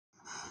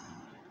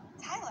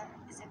Tyler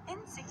is an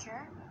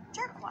insecure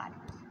jerkwad.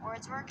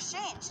 Words were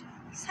exchanged.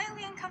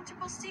 Slightly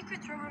uncomfortable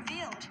secrets were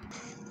revealed.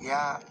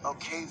 Yeah,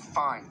 okay,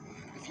 fine.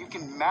 If you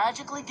can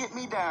magically get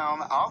me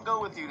down, I'll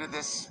go with you to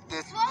this...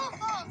 Swallow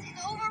Falls is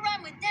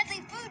overrun with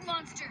deadly food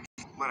monsters.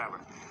 Whatever.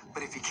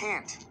 But if you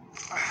can't,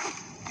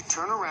 you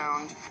turn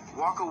around,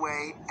 walk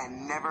away,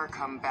 and never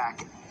come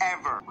back.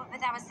 Ever. Well,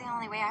 but that was the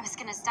only way I was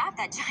gonna stop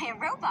that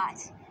giant robot.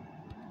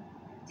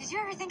 Did you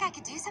ever think I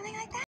could do something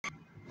like that?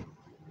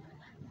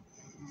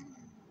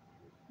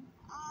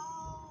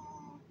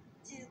 I'll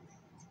do it.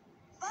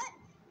 But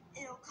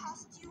it'll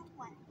cost you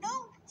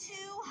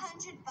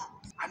 $200.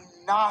 I'm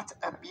not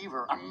a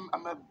beaver. I'm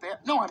a bear.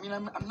 No, I mean,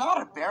 I'm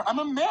not a bear. I'm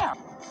a man.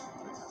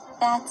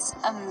 That's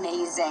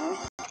amazing.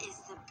 That is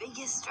the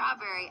biggest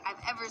strawberry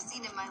I've ever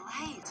seen in my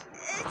life.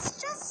 It's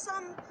just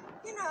some,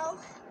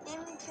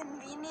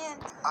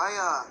 inconvenient.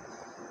 I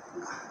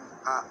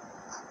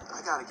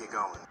gotta get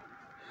going.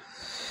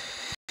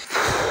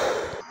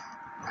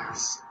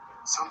 There's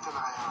something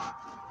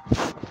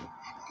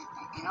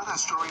you know that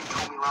story you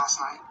told me last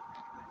night?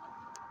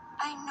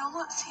 I know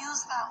it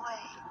feels that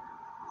way.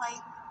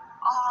 Like,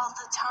 all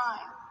the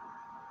time.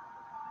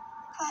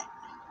 But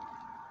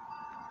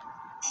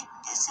it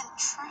isn't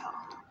true.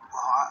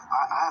 Well,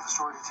 I have a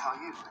story to tell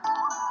you.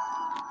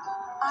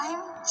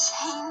 I'm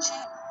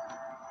changing.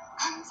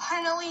 I'm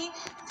finally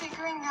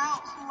figuring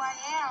out who I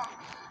am.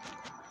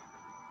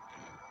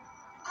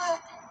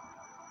 But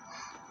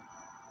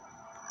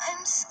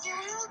I'm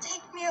scared it'll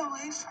take me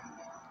away from you.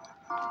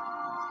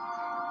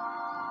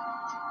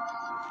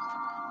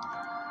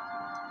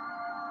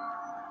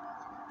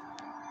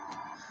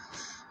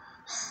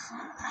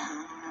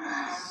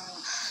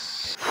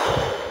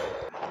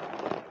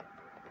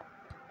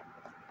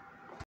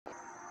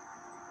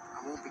 I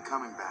won't be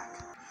coming back.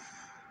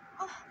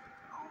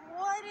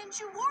 Why didn't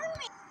you warn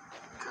me?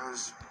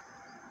 Because,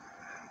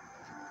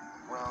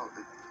 well,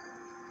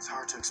 it's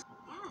hard to explain.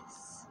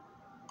 Yes,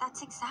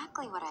 that's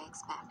exactly what I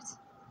expect.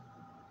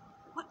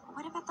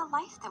 What about the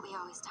life that we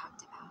always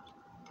talked about?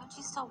 Don't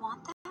you still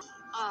want that?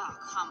 Oh,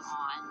 come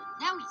on.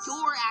 Now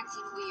you're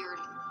acting weird.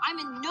 I'm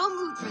in no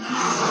mood for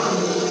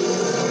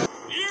this.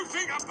 You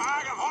think a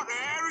bag of hot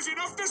air is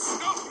enough to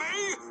stop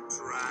me?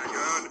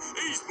 Dragon?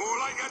 He's more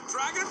like a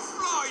dragon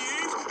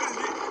flying.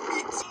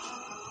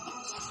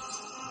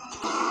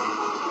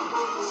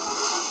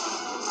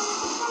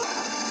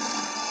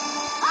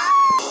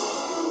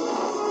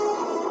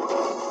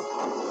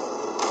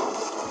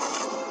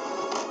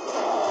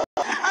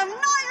 I'm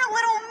not your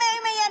little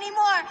Mamie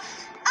anymore.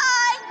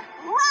 I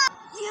love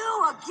You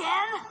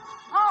again?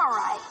 All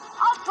right,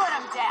 I'll put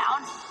him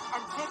down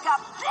and pick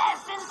up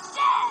this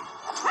instead.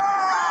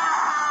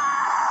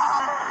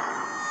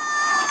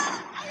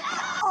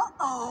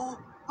 Uh-oh,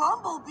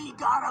 Bumblebee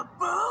got a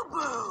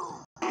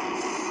boo-boo.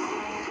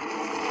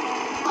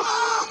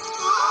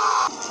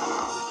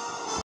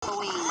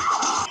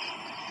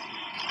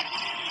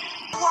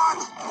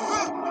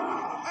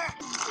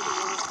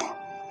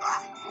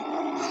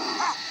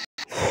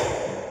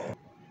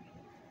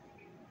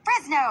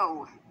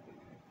 Fresno!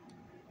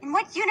 In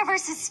what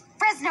universe is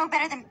Fresno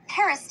better than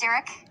Paris,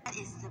 Derek? That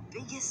is the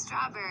biggest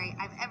strawberry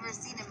I've ever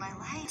seen in my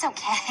life. It's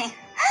okay.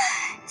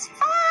 It's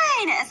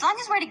fine, as long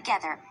as we're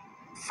together.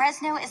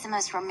 Fresno is the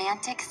most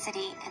romantic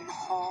city in the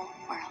whole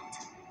world.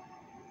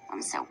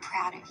 I'm so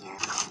proud of you.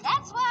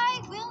 That's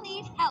why we'll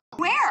need help.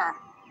 Where?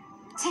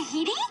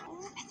 Tahiti?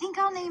 I think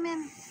I'll name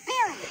him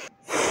Barry.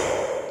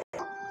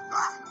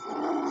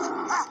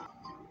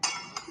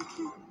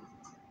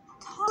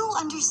 You'll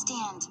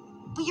understand,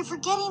 but you're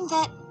forgetting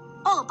that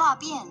Ba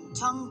Bien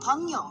Chung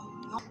Peng Yo.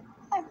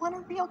 I want a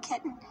real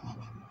kitten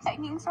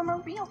hanging from a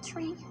real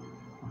tree.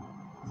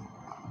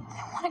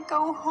 I want to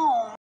go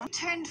home.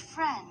 Turned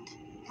friend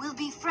will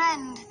be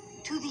friend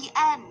to the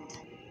end.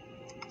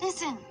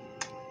 Listen,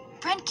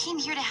 Brent came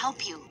here to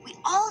help you. We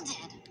all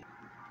did.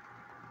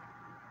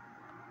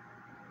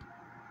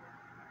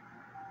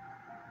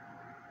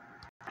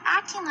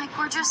 Acting like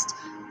we're just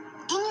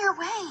in your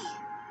way.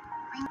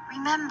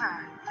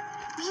 Remember,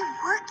 we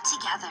work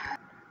together.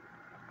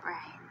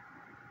 Right.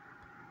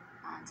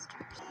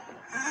 Monsters.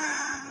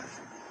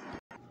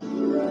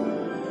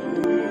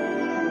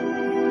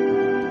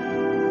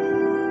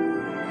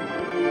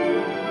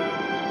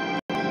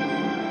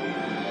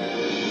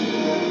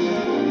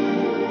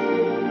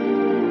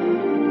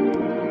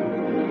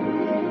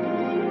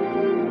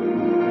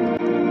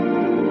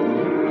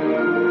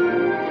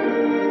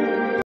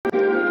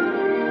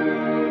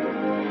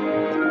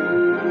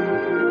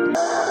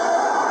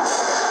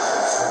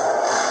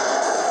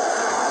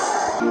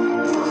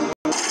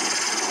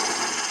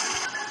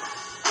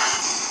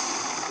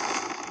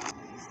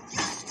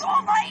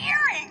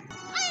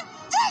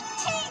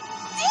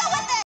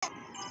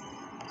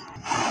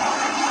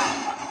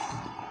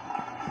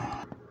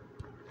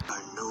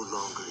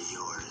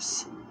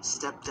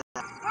 Step down.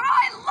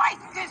 I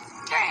like this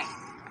game!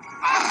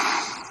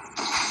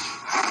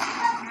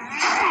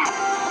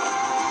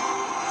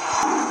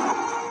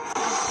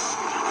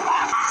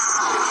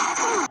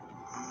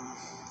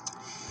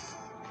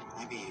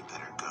 Maybe you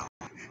better go.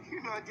 You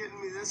know not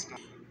getting me this time.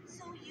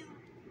 So you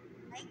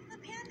like the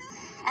panda?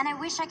 And I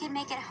wish I could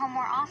make it home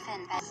more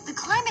often, but The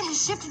climate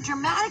has shifted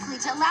dramatically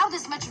to allow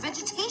this much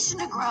vegetation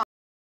to grow.